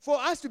For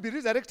us to be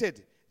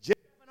resurrected, Jesu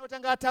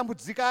anotanga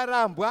atambudzika,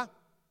 arambwa,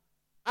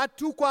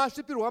 atukwa,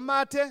 asvipirwa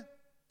mate,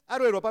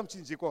 aroverwa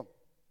pamuchinjiko.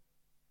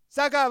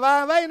 Saka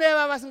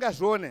vaineva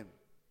vasingazvione.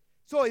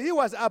 So he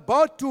was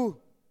about to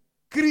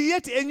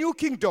create a new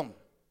kingdom.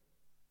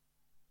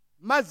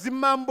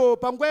 Madzimambo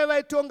panguva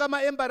vaitonga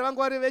maembari vanga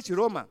vari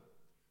vechiRoma.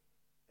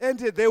 And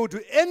they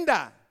would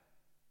enter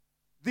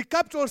the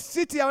capital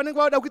city avanenge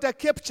vauda kuita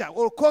capture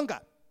or conquer,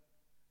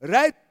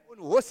 ride on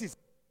horses.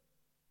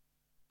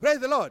 Praise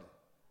the Lord.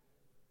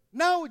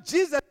 Now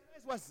Jesus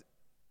Christ was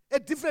a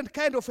different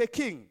kind of a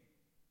king.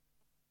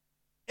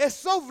 A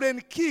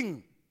sovereign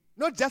king,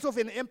 not just of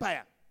an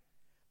empire,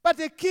 but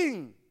a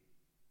king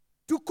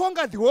to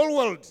conquer the whole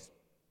world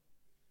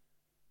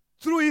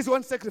through his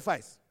own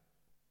sacrifice,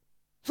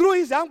 through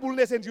his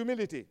humbleness and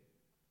humility.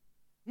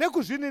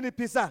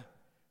 Nekuzvininipisa,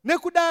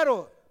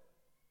 nekudaro,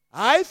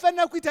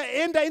 haifanira kuita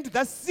enter into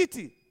that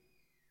city.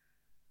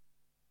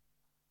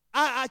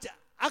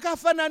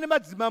 Akafanana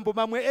nemadzimambo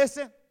mamwe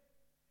ese.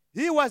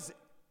 He was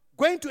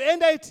going to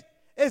enter it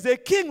as a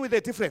king with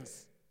a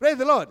difference. Praise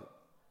the Lord.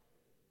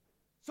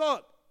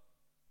 So,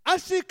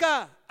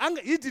 Ashika,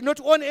 he did not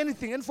own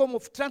anything in form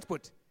of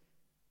transport.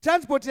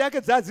 Transport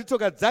yake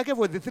dzadzitoka dzake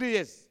for the 3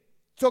 years.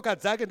 Toka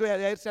dzake ndo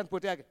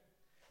transport yake.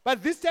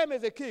 But this time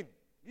as a king,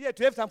 he had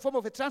to have some form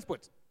of a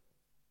transport.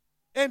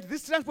 And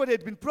this transport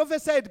had been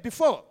prophesied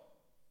before.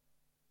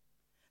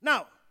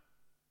 Now,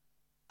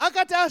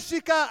 akati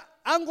asvika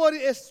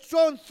angori a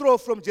stone throw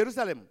from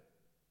Jerusalem,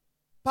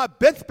 pa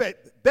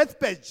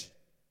Bethpage.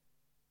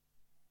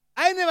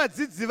 Aine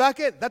vadzidzi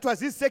vake, that was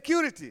his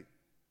security.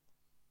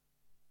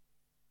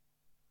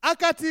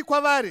 Akati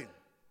kwavari,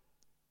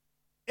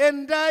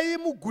 endai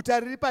muguta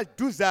riri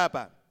padhuze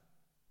apa,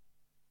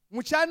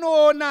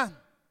 muchanoona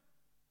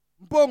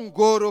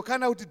mbongoro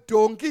kana kuti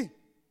dongi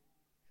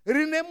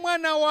rine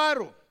mwana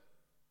waro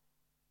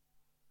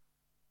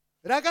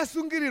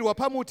rakasungirirwa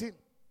pamuti.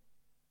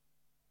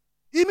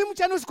 Imi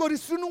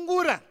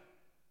muchanosvikorisunungura.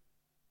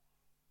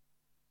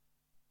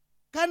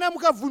 Kana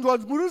mukabvunzwa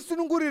kuti muri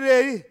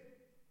risunungurirei,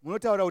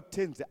 munotaura kuti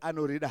tenzi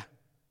anorida.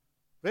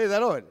 Praise the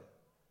Lord.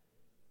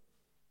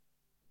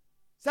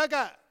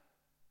 Saka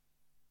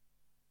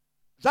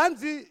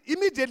zvanzi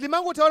immediately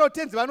mangotaura kuti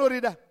tenzi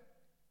vanorida,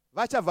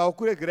 vachabvawo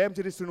kuregerai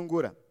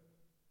muchirisunungura.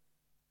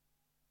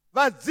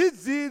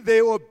 Vadzidzi,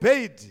 they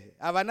obeyed.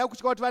 Havana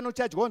kutya kuti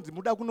vanochadya kunzi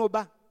muda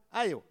kunoba.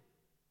 Ayo.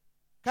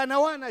 Kana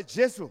wana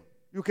Jesu,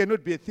 you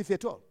cannot be a thief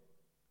at all.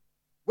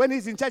 When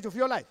he's in charge of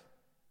your life.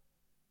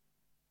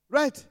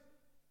 Right?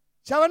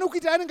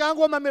 Chavanokuita anenge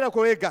angoma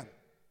miracle ega.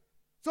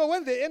 So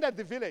when they entered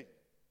the village,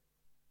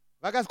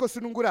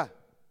 vakaskosunungura.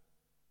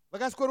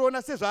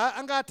 Vakaskoroona sezva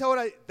anga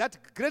ataura that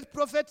great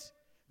prophet,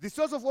 the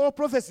source of all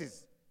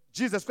prophecies,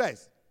 Jesus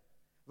Christ.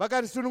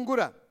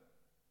 Vakarisunungura.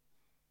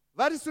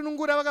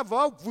 Varisunungura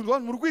vakabva vabvunzwa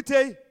kuti muri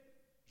kuitei?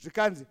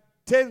 Zvikanzi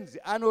tenzi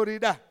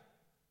anorida.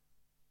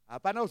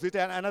 Hapana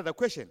kuzoita another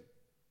question.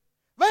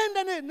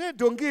 Vaenda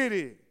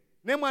nedhongiri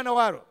nemwana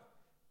waro.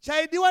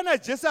 Chaidiwa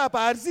naJesu apa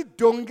harisi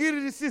dhongiri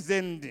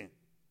risizendi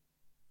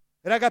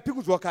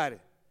rakapingudzwa kare.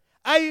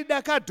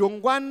 Aida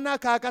kadhongwana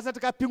kaakasati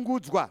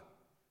kapingudzwa.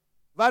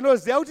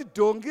 Vanoziva kuti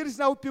dhongi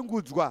risina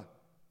kupingudzwa,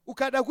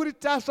 ukada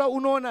kuritasva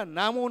unoona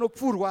nhamo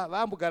unopfurwa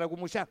vaambogara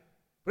kumusha.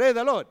 Praise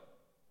the Lord.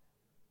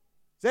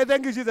 Say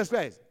thank you, Jesus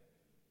Christ.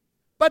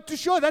 But to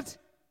show that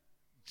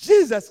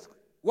Jesus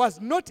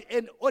was not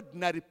an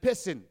ordinary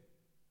person.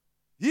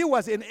 He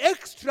was an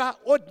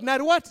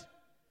extraordinary what?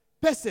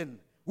 Person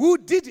who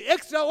did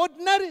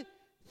extraordinary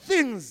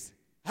things.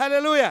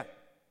 Hallelujah.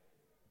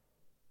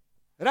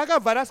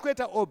 Rakabva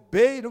rasikuita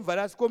obey inobva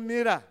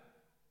rasikomira.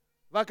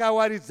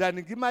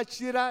 Vakawaridzana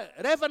ngimachira.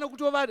 Raifanira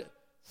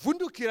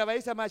kutovavhundukira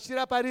vaisa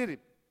machira pariri.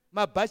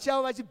 Mabhachi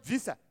avo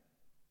vachibvisa.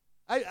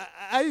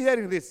 Are you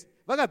hearing this?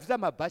 Vakabvisa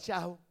mabhachi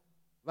avo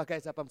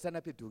vakaisa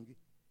pamusana pedhongi.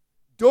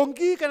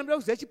 Dhongi kana muda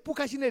kuziva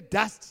chipuka chine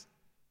dust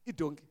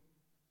idhongi.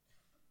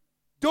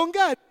 Dhongi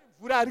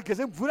mvura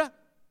harigeze mvura.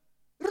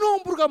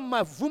 Rinomburuka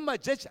mumavhu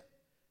majecha.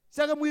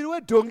 Saka mwiri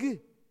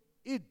wedhongi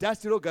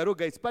idust roga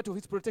roga. It's part of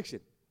its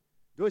protection.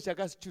 Ndo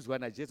chakachuzwa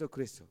naJesu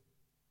Kristu.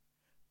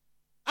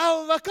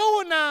 Avo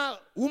vakaona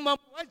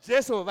umambo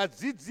hwaJesu,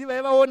 vadzidzi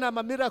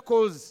vaivaona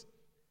miracles,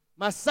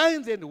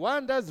 signs and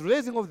wonders,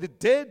 raising of the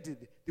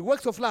dead, the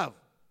works of love.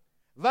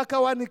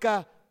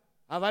 Vakawanika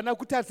havana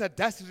kutarisa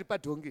dust riri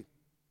padhongi.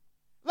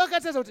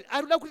 Vakatarisa kuti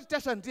arikuda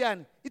kutitasva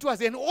ndiani. It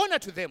was an honor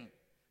to them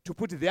to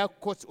put their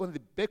coats on the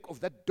back of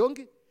that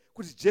donkey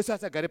kuti Jesu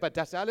asagare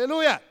padust.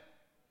 Hallelujah.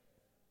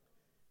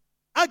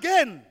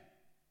 Again,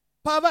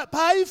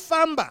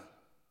 paaifamba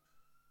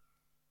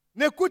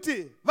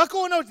nekuti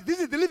vakaona kuti this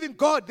is the living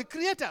God, the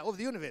creator of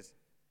the universe.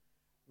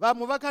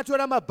 Vamwe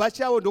vakatora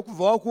mabhachi avo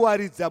ndokubvawo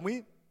kuwaridza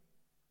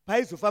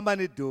paizofamba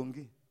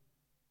nedhongi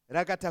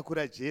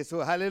rakatakura Jesu.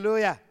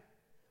 Hallelujah.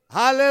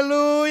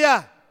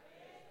 Hallelujah.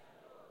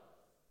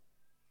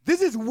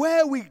 This is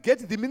where we get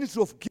the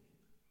ministry of giving.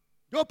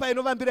 Ndo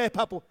painovambira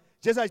ipapo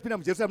Jesu achipinda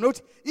muJerusalem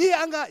nokuti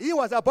he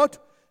was about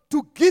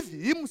to give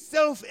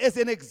himself as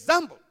an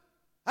example.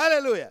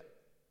 Hallelujah.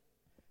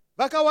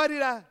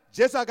 Vakawarira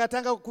Jesu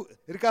akatanga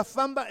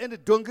rikafamba, and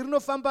dongi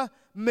rinofamba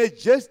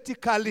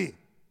majestically.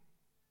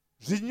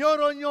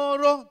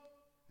 Zvinyoronyoro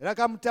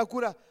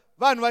rakamutakura.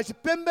 Vanhu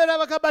vachipembera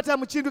vakabata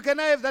muchindu. Can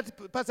I have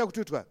that Pastor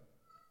Kututwa?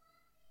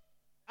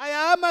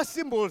 Aya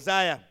symbols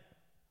aya.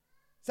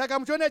 Saka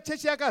muchiona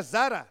chechi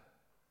yakazara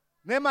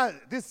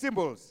these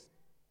symbols.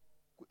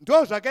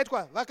 Ndo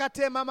zvakaitwa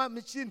vakatema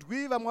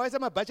michindwi, vamwe vaisa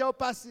mabhacha avo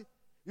pasi.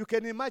 You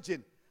can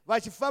imagine.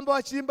 Vachifamba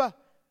vachimba,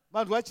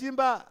 vanhu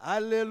vachimba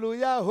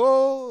hallelujah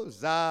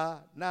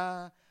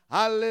hosana,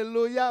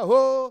 hallelujah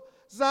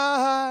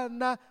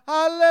hosana,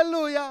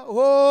 hallelujah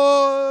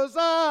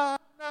hosana,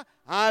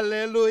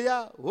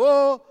 hallelujah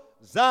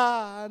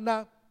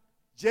hosana.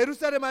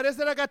 Jerusalem rese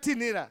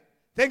rakatinhira.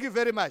 Thank you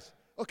very much.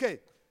 Okay.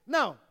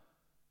 Now,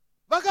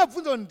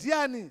 vakabvunza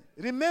ndiani,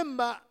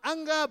 remember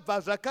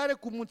angabva zvakare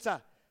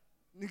kumutsa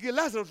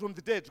Lazarus from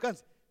the dead.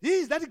 He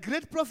is that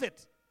great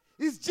prophet.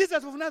 He's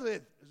Jesus of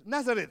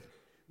Nazareth.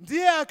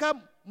 Ndiye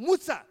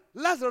akamutsa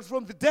Lazarus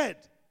from the dead.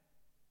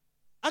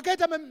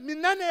 Akaita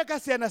minane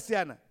yakasiyana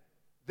siyana.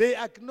 They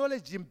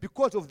acknowledged him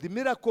because of the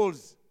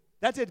miracles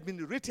that had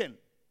been written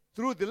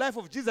through the life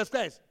of Jesus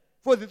Christ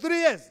for the 3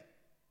 years.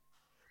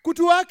 Could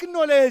you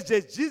acknowledge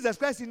Jesus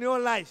Christ in your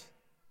life?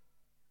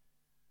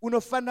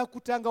 Unofana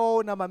kutanga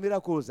waona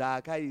miracles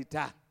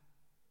akaita.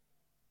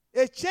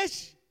 A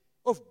church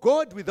of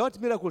God without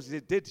miracles is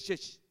a dead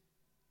church.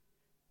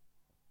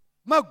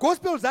 My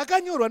gospels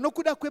akanyorwa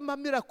nokuda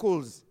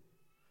miracles.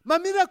 My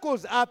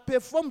miracles are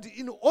performed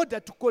in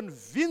order to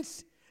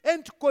convince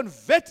and to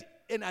convert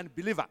an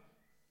unbeliever.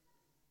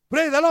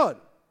 Praise the Lord.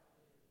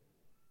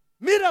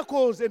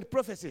 Miracles and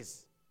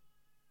prophecies.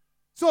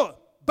 So,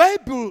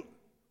 Bible,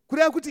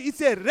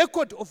 it's a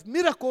record of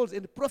miracles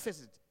and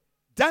prophecies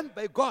done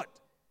by God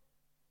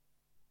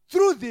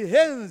through the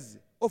hands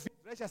of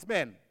righteous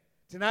men.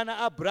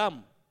 Tinana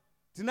Abraham,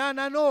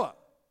 Tinana Noah.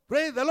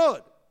 Praise the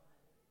Lord.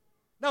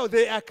 Now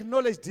they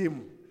acknowledged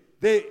him.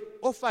 They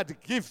offered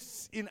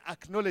gifts in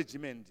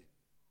acknowledgement.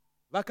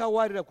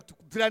 Vakawarira kuti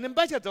kubvira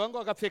nembacha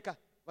dzavanga vakapfeka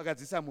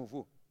vakadzisa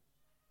muvhu.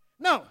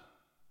 Now,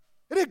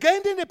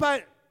 regained pa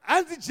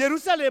hanzi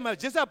Jerusalem,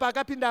 Jesu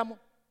paakapindamo.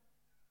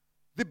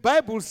 The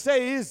Bible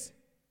says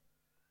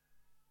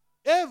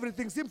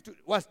everything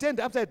was turned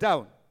upside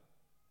down.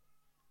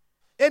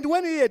 And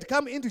when he had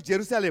come into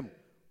Jerusalem,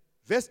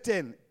 verse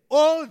 10,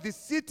 all the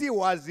city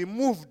was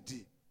moved,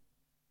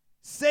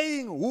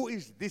 saying, who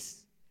is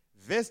this?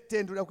 Verse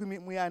 10,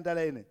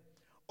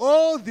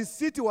 all the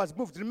city was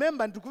moved.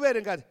 Remember, this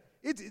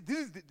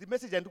is the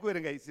message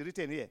is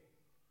written here.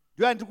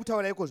 Do you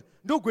understand?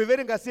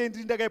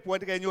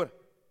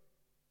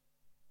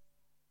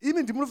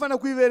 Even the mufana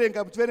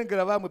kuiverenga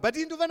mutverengera vamwe, but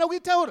indofana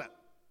kuitaura.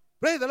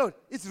 Praise the Lord.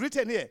 It's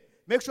written here.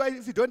 Make sure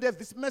if you don't have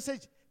this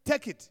message,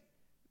 take it.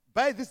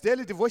 Buy this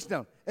daily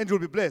devotional and you'll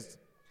be blessed.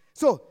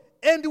 So,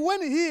 and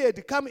when he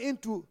had come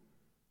into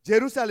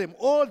Jerusalem,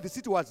 all the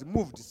city was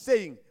moved,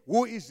 saying,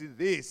 who is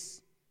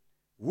this?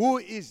 Who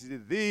is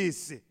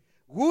this?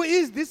 Who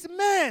is this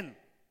man?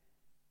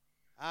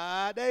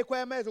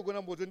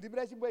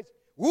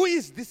 Who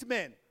is this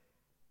man?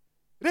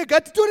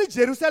 Rega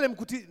Jerusalem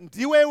kuti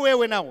ndiwe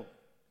wewe now.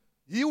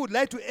 He would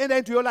like to enter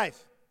into your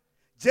life.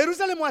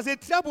 Jerusalem was a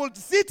troubled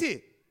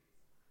city.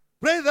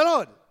 Praise the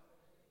Lord.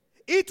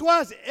 It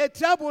was a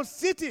troubled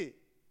city.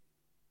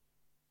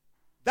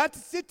 That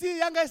city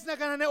yanga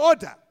isinakanane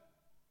order.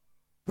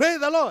 Praise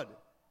the Lord.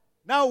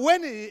 Now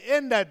when he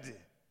entered,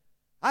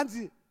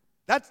 and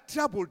that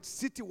troubled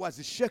city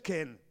was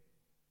shaken.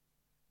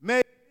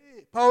 Maybe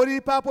Pauli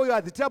Papo, you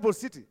are the troubled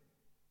city.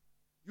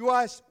 You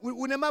are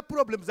unema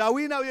problems.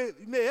 You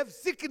may have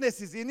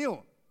sicknesses in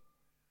you,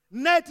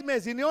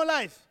 nightmares in your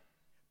life,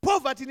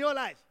 poverty in your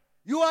life.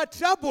 You are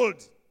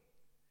troubled.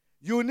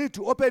 You need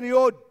to open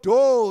your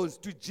doors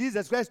to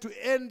Jesus Christ to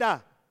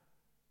enter.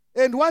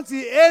 And once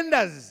he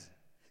enters,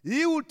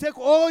 he will take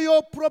all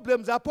your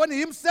problems upon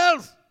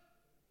himself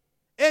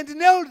and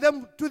nail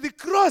them to the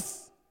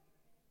cross.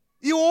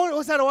 You will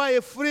also be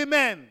a free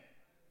man.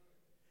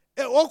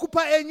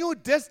 Occupy a new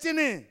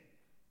destiny.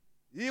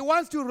 He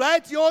wants to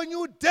write your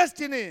new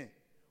destiny.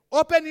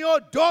 Open your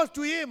doors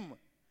to him.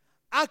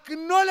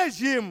 Acknowledge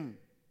him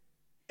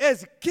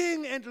as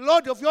King and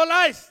Lord of your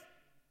life.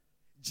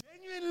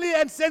 Genuinely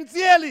and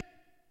sincerely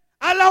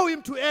allow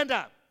him to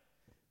enter.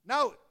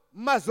 Now,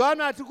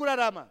 Mazwana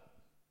Atukurarama,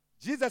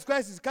 Jesus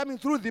Christ is coming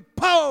through the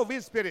power of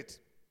his Spirit.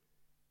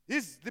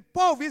 The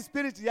power of his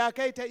Spirit,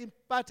 Yakaita,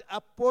 impart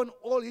upon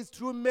all his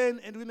true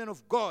men and women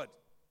of God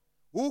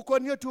who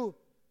continue to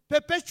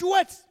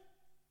perpetuate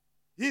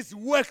his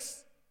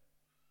works,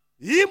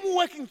 him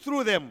working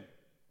through them.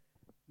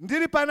 I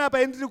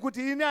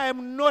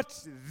am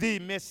not the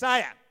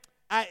Messiah.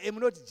 I am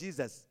not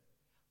Jesus.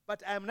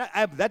 But I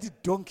am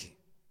that donkey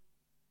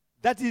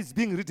that is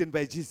being written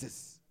by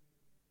Jesus.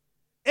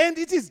 And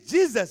it is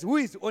Jesus who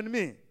is on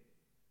me,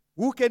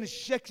 who can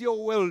shake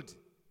your world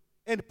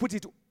and put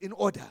it in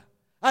order.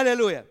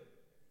 Hallelujah.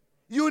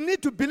 You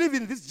need to believe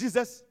in this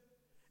Jesus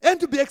and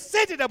to be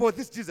excited about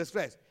this Jesus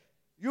Christ.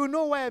 You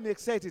know why I'm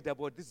excited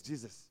about this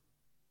Jesus?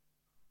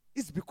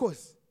 It's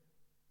because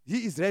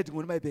He is riding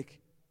on my back.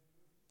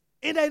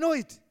 And I know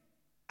it.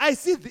 I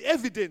see the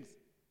evidence.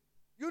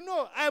 You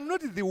know, I am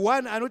not the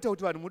one anota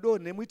kuti vanhu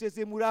mudonhe muite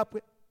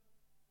semurapwe.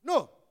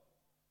 No.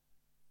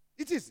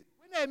 It is,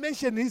 when I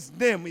mention his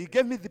name, he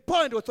gave me the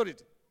power and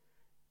authority.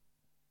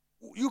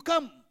 You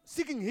come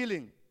seeking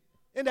healing.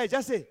 And I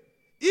just say,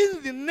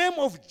 in the name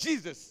of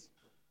Jesus.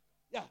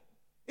 Yeah.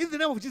 In the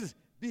name of Jesus,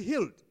 be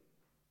healed.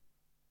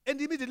 And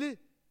immediately,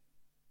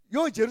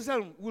 your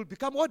Jerusalem will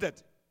become ordered.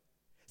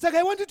 It's like,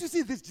 I want you to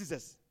see this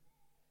Jesus.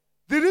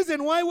 The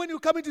reason why when you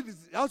come into the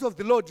house of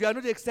the Lord, you are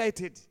not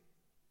excited.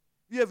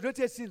 You have not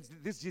yet seen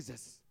this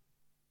Jesus.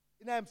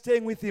 And I am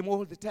staying with him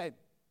all the time.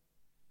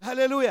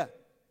 Hallelujah.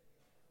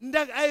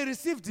 I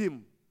received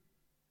him.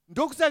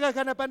 Ndokusaka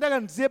kana pandaka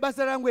ndiziye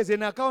basa rangu as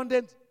an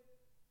accountant.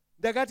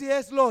 Ndakati,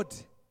 yes, Lord.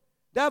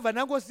 Ndabva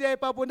ndangosiya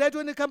ipapo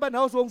ndaitwa nekambani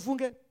house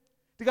womfunge.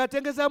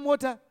 Tikatengesa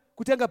mota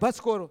kutenga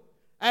bhasikoro.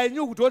 I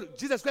knew what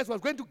Jesus Christ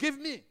was going to give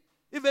me.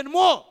 Even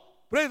more.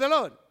 Praise the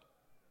Lord.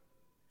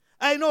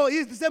 I know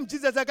he's the same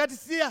Jesus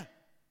akatisiya.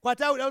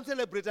 Kwatauri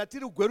celebrate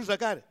tiri kugweru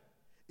zvakare.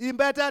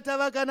 Imba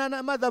tatavakana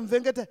na Mother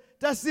Mvengeta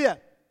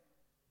tasiya.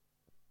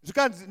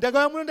 Zvikanzi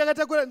ndakauya muno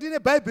ndakatakura ndine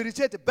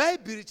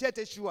Bible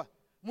chete sure.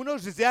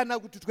 Munozviziyana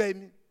kututwa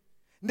imi.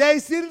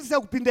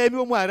 Ndaisirisa kupinda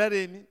imi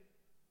muHarare imi.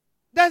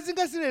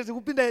 Ndasingasirezi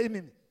kupinda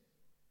imi.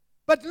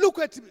 But look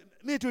at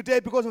me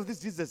today because of this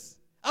Jesus.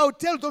 I will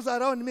tell those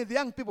around me, the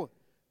young people,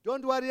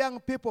 don't worry, young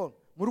people.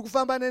 Muri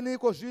kufamba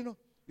neniko zvino.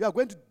 You are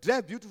going to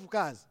drive beautiful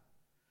cars.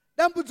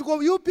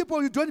 You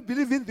people, you don't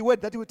believe in the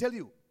word that he will tell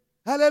you.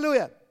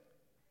 Hallelujah.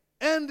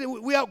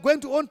 And we are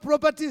going to own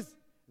properties.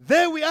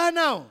 There we are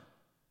now.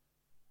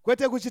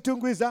 Kwete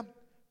kuchitungwiza,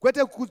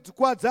 kwete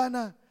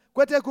kukwadzana,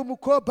 kwete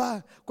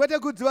kumukoba, kwete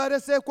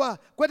kudziwaresekwa,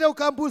 kwete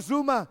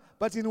kukambuzuma,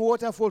 but in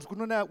waterfalls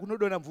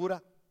kunodona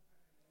mvura.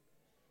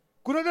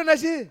 Kunodona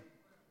chi?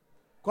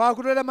 Kwa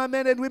kunodona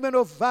men and women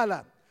of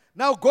valor.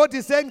 Now God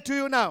is saying to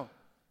you now,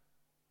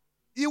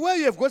 where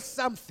you have got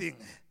something,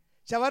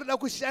 chavarida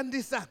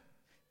kushandisa,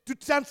 to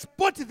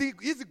transport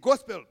his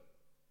gospel,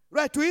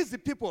 right, to his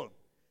people.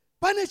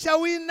 Pane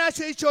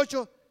chawinacho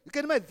ichocho. You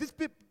can imagine this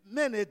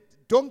man a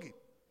donkey.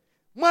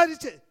 Mwari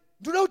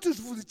ndoda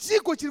kuti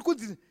chiko chiri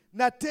kunzi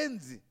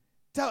natenzi.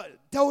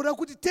 Taura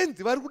kuti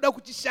tenzi vari kuda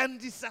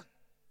kuchishandisa.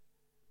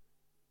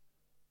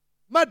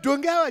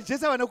 Madongi ava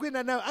Jesu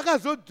vanokuenda nawo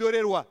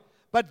akazodzorerwa.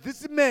 But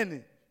this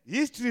man,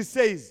 history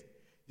says,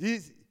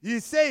 he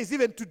says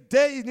even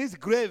today in his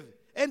grave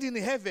and in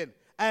heaven,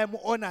 I am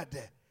honored.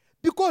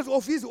 Because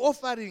of his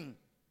offering.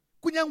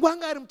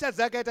 Kunyangwanga ari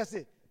mutadzi akaita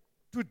se.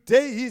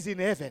 Today he is in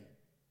heaven.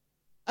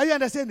 Are you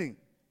understanding?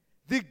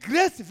 The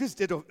grace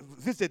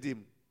visited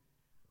him.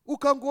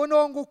 Ukangoona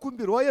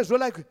wangokumbirwa yezvo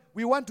like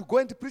we want to go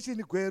and preach in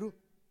Gweru.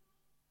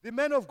 The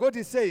man of God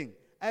is saying,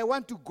 I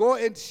want to go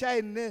and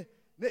shine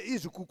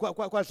izvi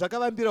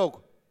kwazvakavambira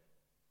uko.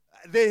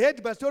 The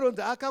head pastor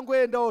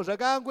akangoendawo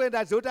zvakaangoenda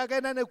aziva kuti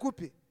akaenda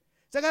nekupi.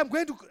 Saka I'm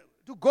going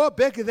to go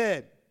back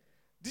there.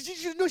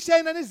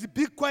 Ndichinoshina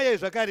nezibig choir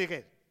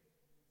zvakare.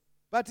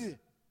 But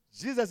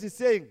Jesus is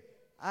saying,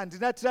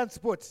 handina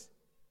transport.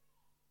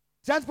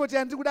 Transport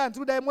yandikuda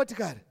handikuda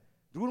yemotikari.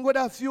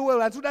 Ndikungoda fuel,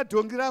 handikuda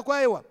dhongi rako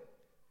aiwa.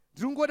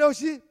 Ndikungoda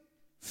uchi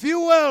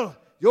fuel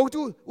yokuti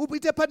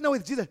uite partner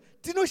with Jesus.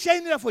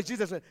 Tinoshainira for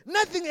Jesus.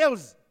 Nothing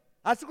else.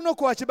 Asi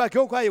kunokohwa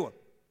chibageuko aiwa.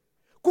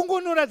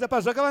 Kungonoradza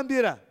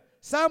pazvakavambira.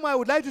 Some I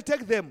would like to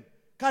take them.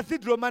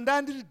 Cathedral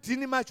mandandiri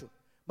dhini macho.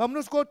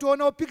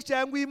 Mamunosikotoona picture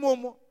yangu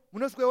imomo.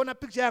 Munosikoona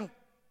picture yangu.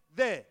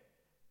 There.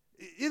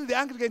 In the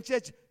Anglican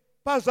Church.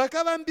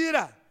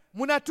 Pazvakavambira.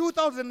 Muna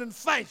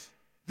 2005.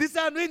 This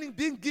anointing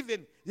being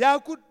given.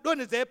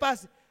 Yakudonedza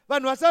epasi.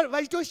 Vanhu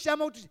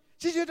vachitoshama kuti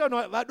chichita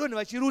vanhu vadonhe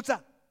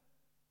vachirutsa.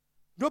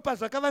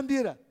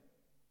 Ndopazvakavambira.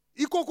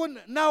 Ikoko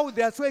now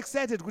they are so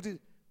excited kuti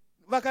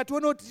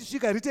vakatoona kuti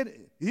tisvika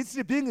written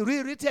history being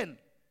rewritten.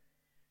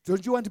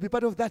 Don't you want to be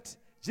part of that?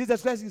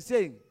 Jesus Christ is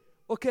saying,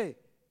 okay,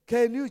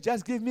 can you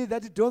just give me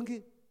that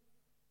donkey?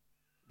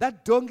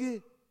 That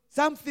donkey,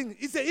 something.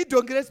 It's a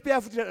donkey recipe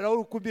futi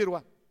rauri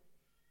kumbirwa.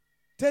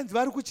 Tenzi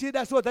vari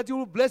kuchida so that he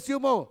will bless you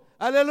more.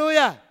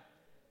 Hallelujah.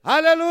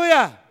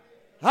 Hallelujah.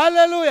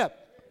 Hallelujah.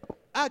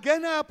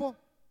 Again apo,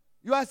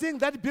 you are seeing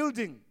that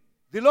building.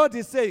 The Lord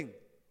is saying,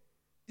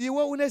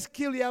 iwe une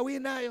skill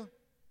yawinayo.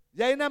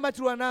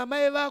 Yainamatirwa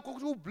naamai vako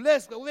kuti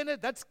ublesswe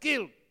uve that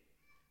skill.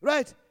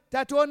 Right?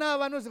 Tatoona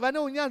vane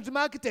unyanzvi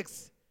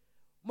ma-architects.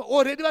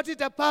 Already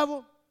vatoita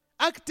pavo.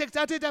 Architect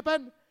atoita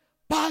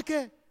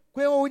pake.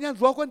 Kwewo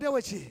unyanzvi wako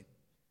ndewechi.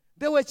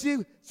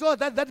 So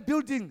that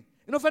building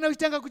inofanira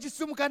kuchitanga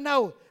kuchisumuka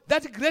nawo.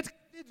 That great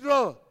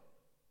cathedral.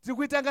 Tiri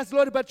kuitanga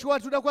slowly but sure.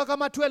 Toda kuaka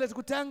ma-toilets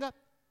kutanga.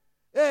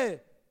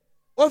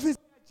 Office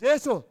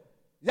Jesu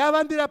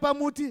yavambira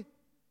pamuti.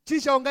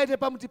 Chisha ungaite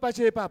pamuti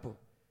pacho ipapo.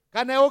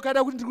 Kana iwo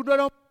kada kuti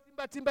ndikutoona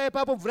timba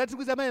ipapo mvura tiri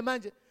kuisa mai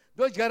manje.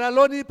 Ndodyara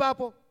loni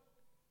ipapo.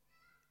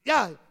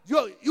 Yeah,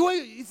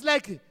 it's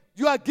like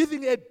you are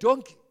giving a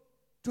donkey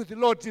to the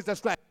Lord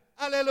Jesus Christ.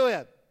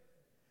 Hallelujah.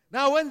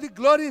 Now when the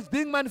glory is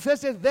being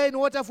manifested there in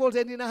Waterfalls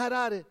and in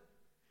Harare,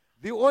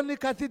 The only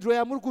cathedral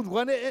yamuri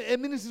kunzwa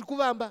ministry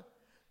kuvamba.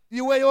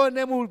 Iweyo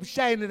name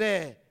shine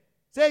there.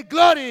 Say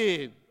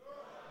glory.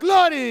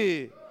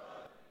 Glory.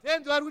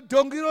 Tenzwa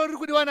dongiro riri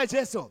kudiwana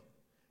Jesu.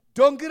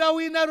 Dongira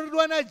wina riri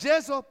kudiwana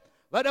Jesu.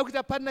 Vada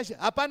kuita partnership.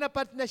 Hapana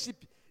partnership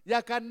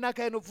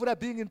yakanaka inofura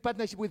being in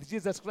partnership with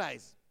Jesus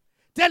Christ.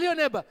 Tell your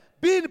neighbor,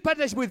 be in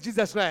partnership with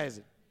Jesus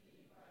Christ.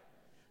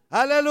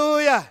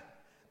 Hallelujah.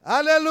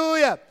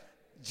 Hallelujah.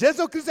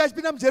 Jesu Kristu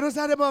achipinda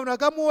muJerusalem vanhu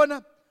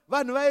vakamuona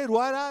vanhu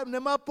vairwara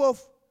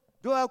nemapofu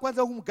ndo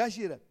vakwanisa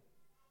kumugashira.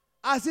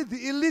 Asi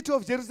the elite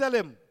of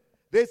Jerusalem,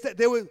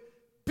 they were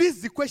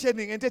busy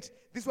questioning, and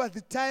this was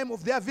the time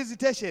of their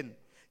visitation.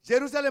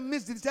 Jerusalem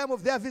missed the time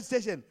of their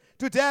visitation.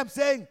 Today I'm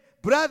saying,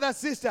 brother,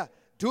 sister,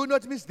 do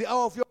not miss the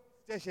hour of your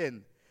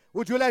visitation.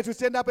 Would you like to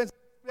stand up and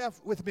pray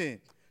with me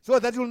so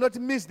that you will not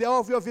miss the hour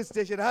of your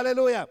visitation?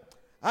 Hallelujah.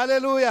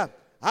 Hallelujah.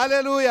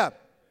 Hallelujah.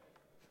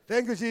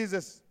 Thank you,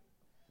 Jesus.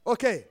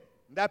 Okay.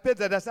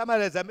 Ndapedza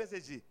ndasamaraiza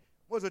message.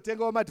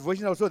 Mozotengawo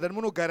ma-devotional so that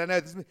munogara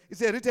nayo.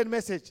 It's a written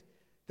message.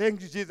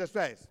 Thank you, Jesus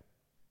Christ.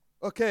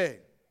 Okay.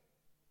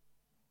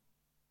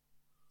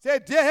 Say,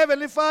 dear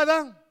Heavenly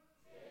Father,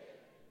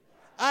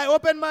 I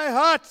open my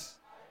heart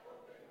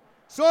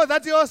so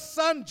that your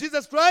Son,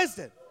 Jesus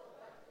Christ,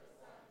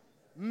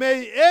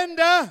 may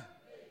enter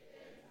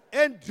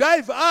and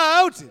drive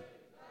out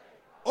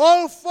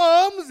all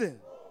forms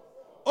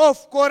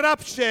of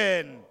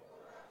corruption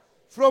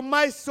from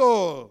my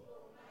soul.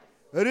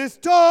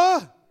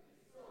 Restore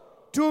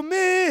to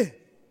me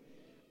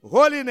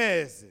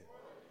holiness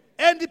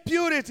and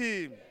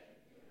purity.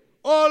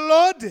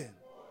 Oh Lord,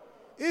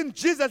 in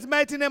Jesus'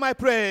 mighty name I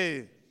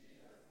pray.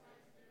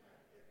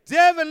 Dear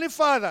Heavenly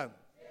Father,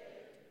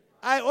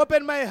 I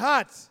open my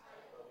heart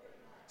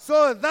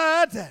so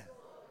that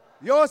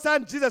your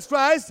Son Jesus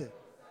Christ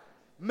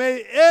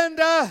may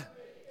enter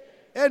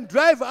and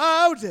drive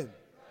out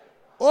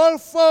all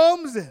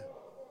forms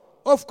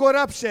of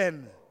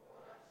corruption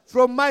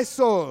from my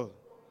soul.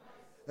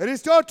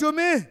 Restore to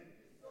me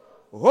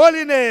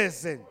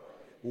holiness,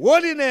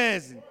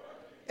 holiness,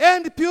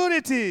 and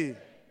purity.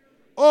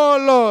 Oh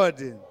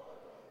Lord,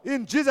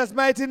 in Jesus'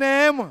 mighty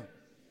name,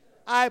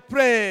 I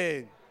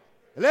pray.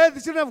 Let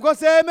the children of God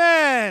say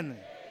amen.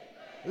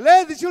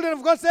 Let the children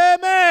of God say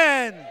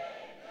amen.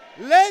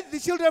 Let the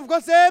children of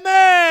God say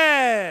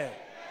amen.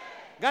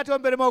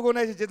 Ngatombere Mungu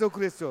na Yesu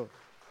Kristo.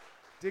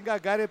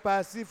 Tingagare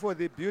pasi for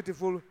the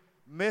beautiful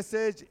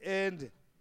message and